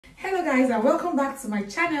Hello guys, and welcome back to my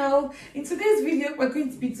channel. In today's video we're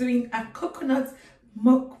going to be doing a coconut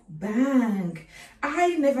mukbang.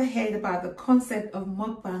 I never heard about the concept of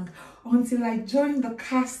mukbang until I joined the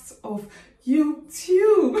cast of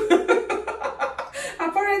YouTube.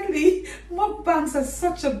 Apparently mukbangs are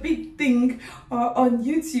such a big thing on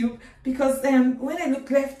YouTube because when I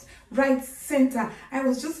look left, right, center, I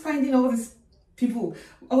was just finding all these people,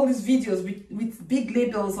 all these videos with big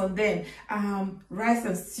labels on them. Rice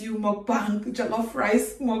and stew mukbang, jollof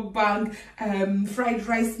rice mukbang, fried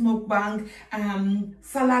rice mukbang,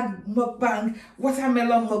 salad mukbang,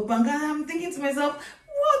 watermelon mukbang, and I'm thinking to myself,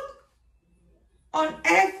 what on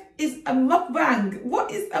earth is a mukbang? What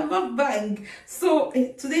is a mukbang? So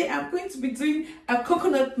today I'm going to be doing a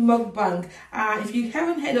coconut mukbang. If you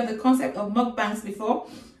haven't heard of the concept of mukbangs before,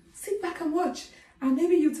 sit back and watch, and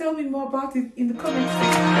maybe you tell me more about it in the comments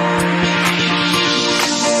section.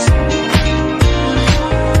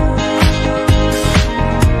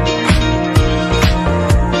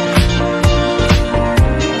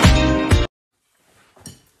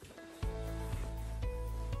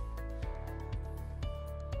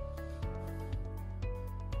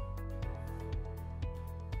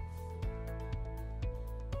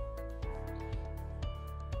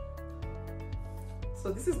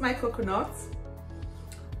 So this is my coconut.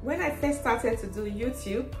 When I first started to do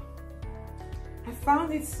YouTube, I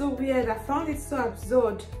found it so weird, I found it so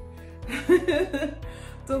absurd.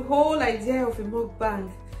 The whole idea of a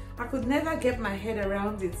mukbang, I could never get my head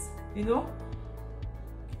around it, you know?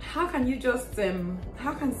 How can you just,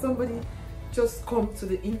 how can somebody just come to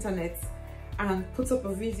the internet and put up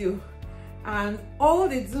a video and all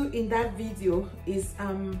they do in that video is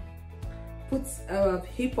put a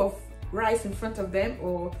heap of rice in front of them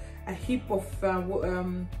or a heap of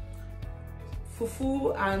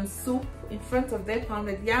fufu and soup in front of them,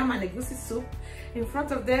 pounded yam and egusi soup in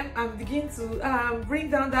front of them, and begin to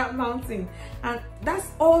bring down that mountain, and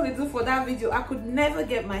that's all they do for that video. I could never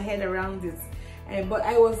get my head around it, but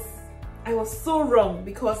I was so wrong,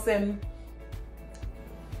 because as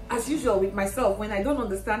usual with myself, when I don't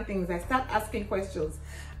understand things, I start asking questions.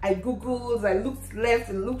 I googled, I looked left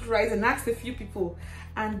and looked right and asked a few people,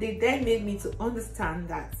 and they then made me to understand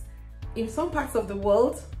that in some parts of the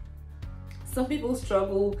world, some people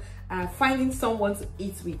struggle finding someone to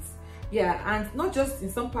eat with. Yeah, and not just in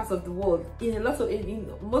some parts of the world, in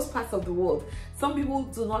most parts of the world, some people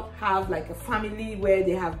do not have like a family where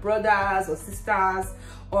they have brothers or sisters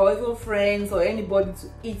or even friends or anybody to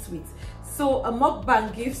eat with. So a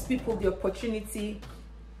mukbang gives people the opportunity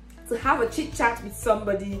to have a chit chat with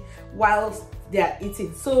somebody whilst they are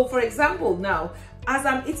eating. So for example, now as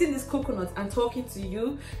I'm eating this coconut and talking to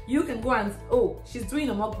you, you can go and, oh, she's doing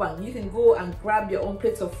a mukbang, you can go and grab your own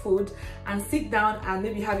plate of food and sit down and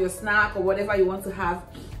maybe have your snack or whatever you want to have,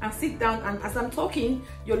 and sit down, and as I'm talking,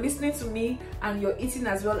 you're listening to me and you're eating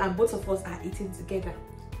as well, and both of us are eating together.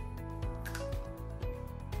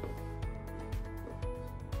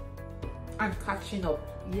 I'm catching up,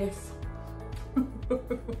 yes.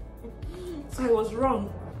 So I was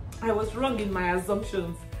wrong. I was wrong in my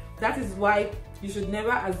assumptions. That is why you should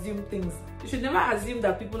never assume things. You should never assume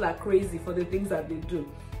that people are crazy for the things that they do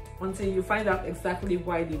until you find out exactly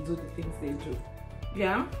why they do the things they do.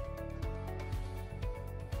 Yeah?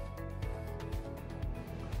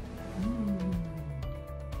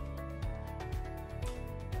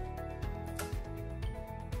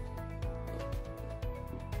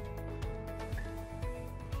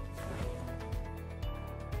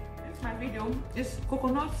 My video is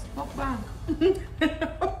coconut mukbang.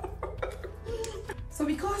 So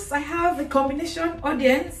because I have a combination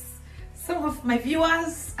audience, some of my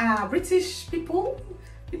viewers are British people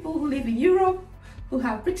who live in Europe, who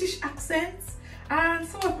have British accents, and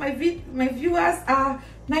some of my viewers are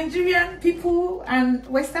Nigerian people and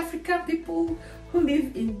West African people who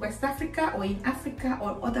live in West Africa or in Africa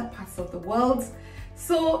or other parts of the world.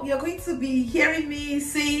 So you're going to be hearing me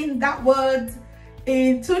saying that word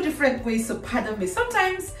in two different ways, so pardon me.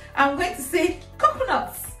 Sometimes I'm going to say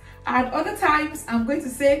coconuts, and other times I'm going to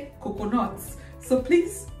say coconuts, so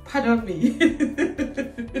please pardon me.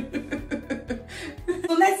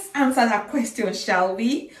 So let's answer that question, shall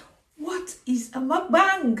we? What is a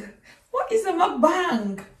mukbang? What is a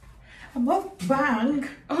mukbang? A mukbang?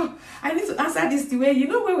 Oh, I need to answer this the way, you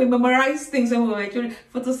know, when we memorize things when we were children.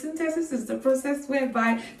 Photosynthesis is the process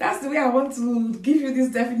whereby, that's the way I want to give you this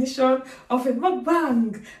definition of a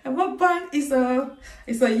mukbang. A mukbang is a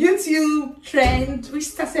YouTube trend which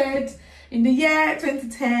started in the year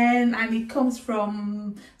 2010, and it comes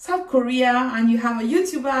from South Korea, and you have a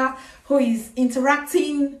YouTuber who is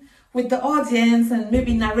interacting with the audience and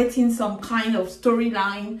maybe narrating some kind of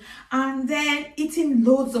storyline and then eating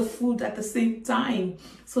loads of food at the same time.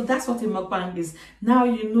 So that's what a mukbang is. Now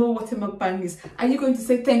you know what a mukbang is. Are you going to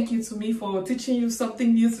say thank you to me for teaching you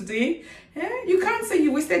something new today? Yeah? You can't say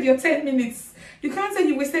you wasted your 10 minutes. You can't say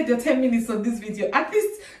you wasted your 10 minutes on this video. At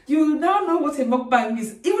least you now know what a mukbang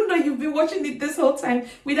is, even though you've been watching it this whole time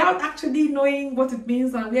without actually knowing what it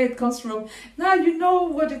means and where it comes from. Now you know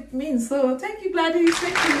what it means. So thank you, Gladys.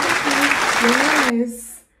 Thank you.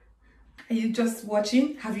 Yes. Are you just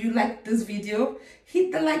watching? Have you liked this video?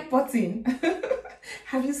 Hit the like button.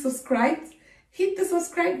 Have you subscribed? Hit the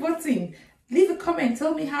subscribe button. Leave a comment.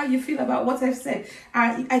 Tell me how you feel about what I've said.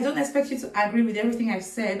 I don't expect you to agree with everything I've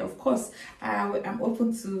said. Of course, I'm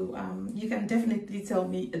open to, you can definitely tell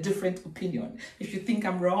me a different opinion. If you think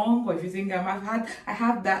I'm wrong or if you think I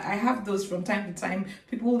have those from time to time,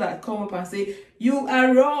 people that come up and say, you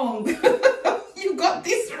are wrong. You got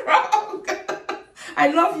this wrong. I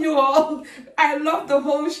love you all. I love the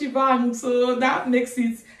whole shebang. So that makes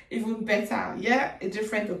it even better. Yeah, a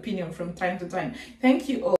different opinion from time to time. Thank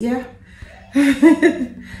you all. Yeah.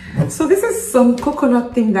 So this is some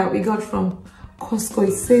coconut thing that we got from Costco.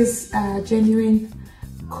 It says genuine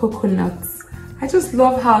coconuts. I just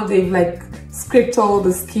love how they've like scraped all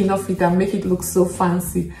the skin off it and make it look so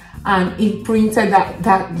fancy and imprinted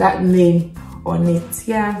that name on it.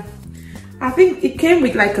 Yeah, I think it came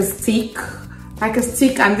with like a stick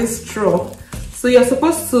and this straw. So you're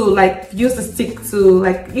supposed to like use the stick to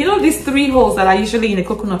like, you know, these 3 holes that are usually in a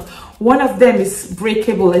coconut. One of them is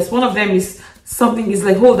breakable. One of them is something is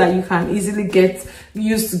like hole that you can easily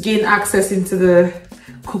use to gain access into the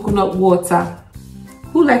coconut water.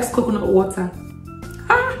 Who likes coconut water?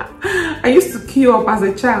 I used to queue up as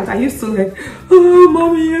a child. I used to like, oh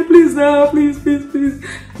mommy, please now, please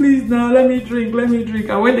now, let me drink.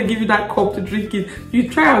 And when they give you that cup to drink it, you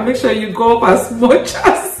try and make sure you go up as much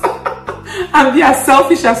as and be as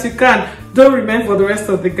selfish as you can. Don't remain for the rest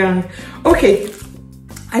of the gang. Okay,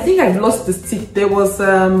 I think I've lost the stick. There were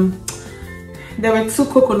 2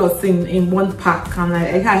 coconuts in one pack, and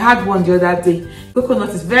I had one the other day. Coconut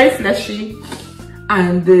is very fleshy,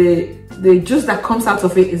 and the juice that comes out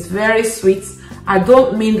of it is very sweet. I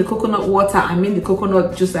don't mean the coconut water, I mean the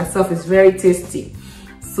coconut juice itself is very tasty.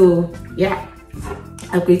 So yeah,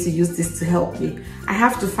 I'm going to use this to help me. I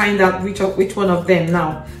have to find out which one of them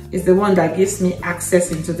now is the one that gives me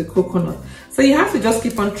access into the coconut. So you have to just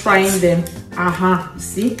keep on trying them. You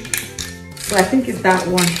see? So I think it's that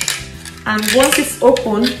one. And once it's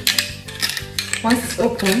open,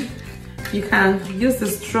 you can use the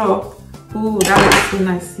straw. Ooh, that looks so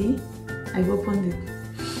nice. See? I've opened it.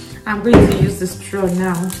 I'm going to use the straw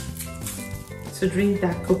now to drink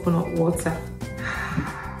that coconut water.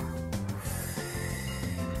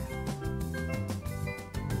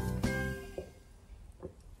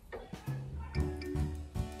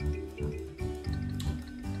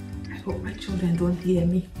 I hope my children don't hear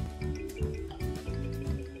me.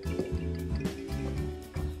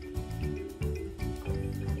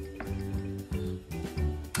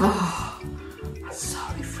 Oh, so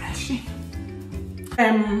refreshing.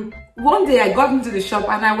 One day I got into the shop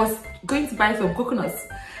and I was going to buy some coconuts.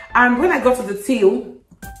 And when I got to the till,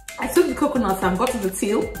 I took the coconuts and got to the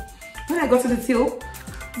till. When I got to the till,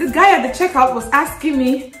 the guy at the checkout was asking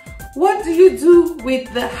me, what do you do with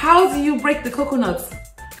how do you break the coconuts?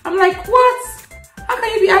 I'm like, what? How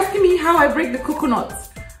can you be asking me how I break the coconut?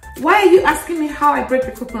 Why are you asking me how I break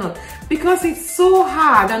the coconut? Because it's so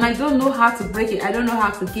hard and I don't know how to break it. I don't know how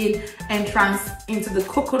to gain entrance into the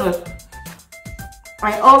coconut.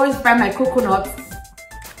 I always buy my coconut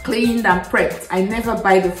cleaned and prepped. I never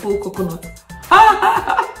buy the full coconut.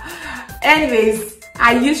 Anyways,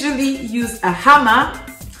 I usually use a hammer,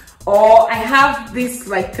 or I have this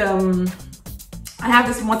like I have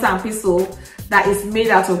this mortar and pestle that is made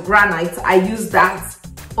out of granite. I use that,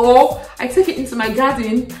 or I take it into my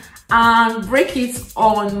garden and break it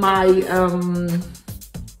on my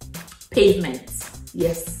pavement.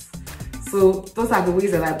 Yes, so those are the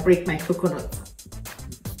ways that I break my coconut.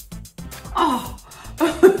 Oh,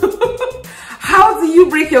 how do you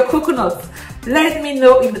break your coconut? Let me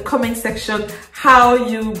know in the comment section how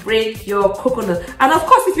you break your coconut. And of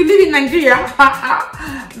course, if you live in Nigeria,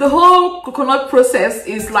 the whole coconut process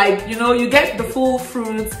is like, you know, you get the full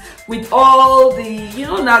fruit with all the, you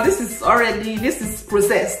know, now this is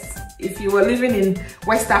processed. If you were living in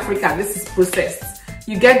West Africa, this is processed.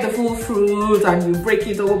 You get the full fruit and you break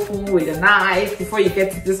it open with a knife before you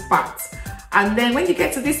get to this part. And then when you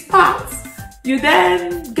get to this part, You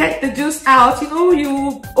then get the juice out. You know,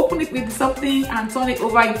 you open it with something and turn it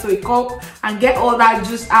over into a cup and get all that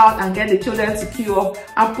juice out and get the children to queue up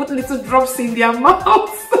and put little drops in their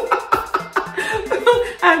mouths.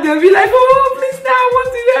 And they'll be like, oh, please now, I want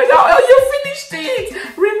to hear that. Oh, you finished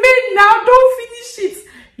it. Remain now, don't finish it.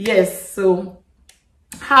 Yes, so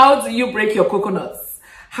how do you break your coconuts?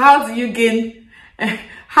 How do you gain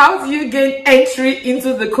entry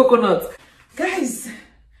into the coconut? Guys,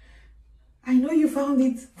 I know you found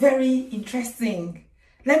it very interesting.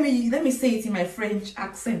 Let me say it in my French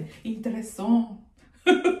accent. Intéressant.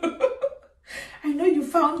 I know you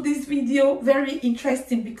found this video very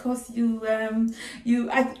interesting because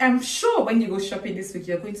I'm sure when you go shopping this week,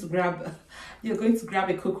 you're going to grab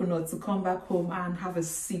a coconut to come back home and have a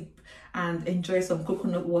sip and enjoy some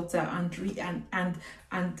coconut water and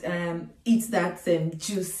eat that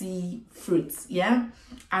juicy fruit, yeah,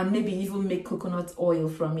 and maybe even make coconut oil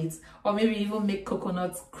from it, or maybe even make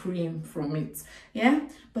coconut cream from it, yeah.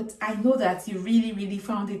 But I know that you really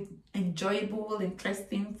found it enjoyable,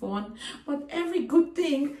 interesting, fun, but every good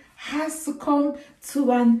thing has to come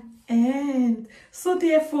to an end. So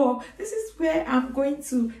therefore, this is where I'm going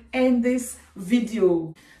to end this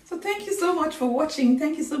video. So thank you so much for watching.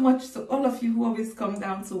 Thank you so much to all of you who always come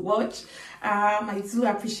down to watch. I do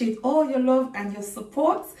appreciate all your love and your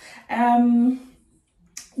support.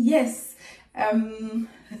 Yes.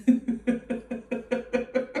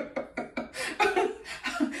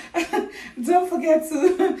 Don't forget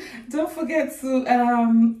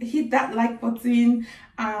to hit that like button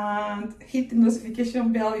and hit the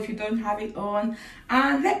notification bell if you don't have it on,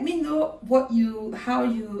 and let me know how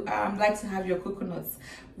you like to have your coconuts.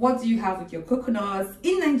 What do you have with your coconuts?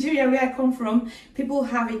 In Nigeria, where I come from, people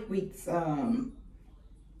have it with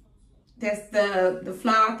there's the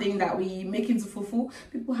flour thing that we make into fufu.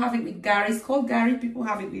 People have it with gari. It's called gari. People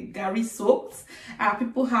have it with gari soaked.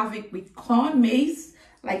 People have it with corn, maize,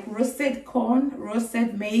 like roasted corn,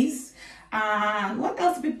 roasted maize. And what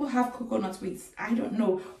else do people have coconut with? I don't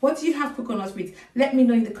know. What do you have coconut with? Let me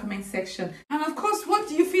know in the comment section. And of course, what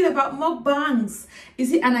do you feel about mukbangs?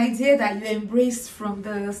 Is it an idea that you embraced from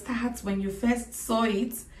the start when you first saw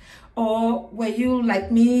it? Or were you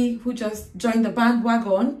like me who just joined the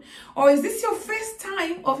bandwagon? Or is this your first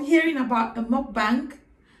time of hearing about a mukbang?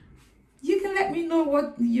 You can let me know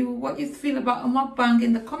what you feel about a mukbang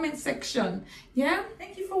in the comment section. Yeah,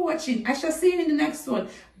 thank you for watching. I shall see you in the next one.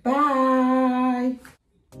 Bye.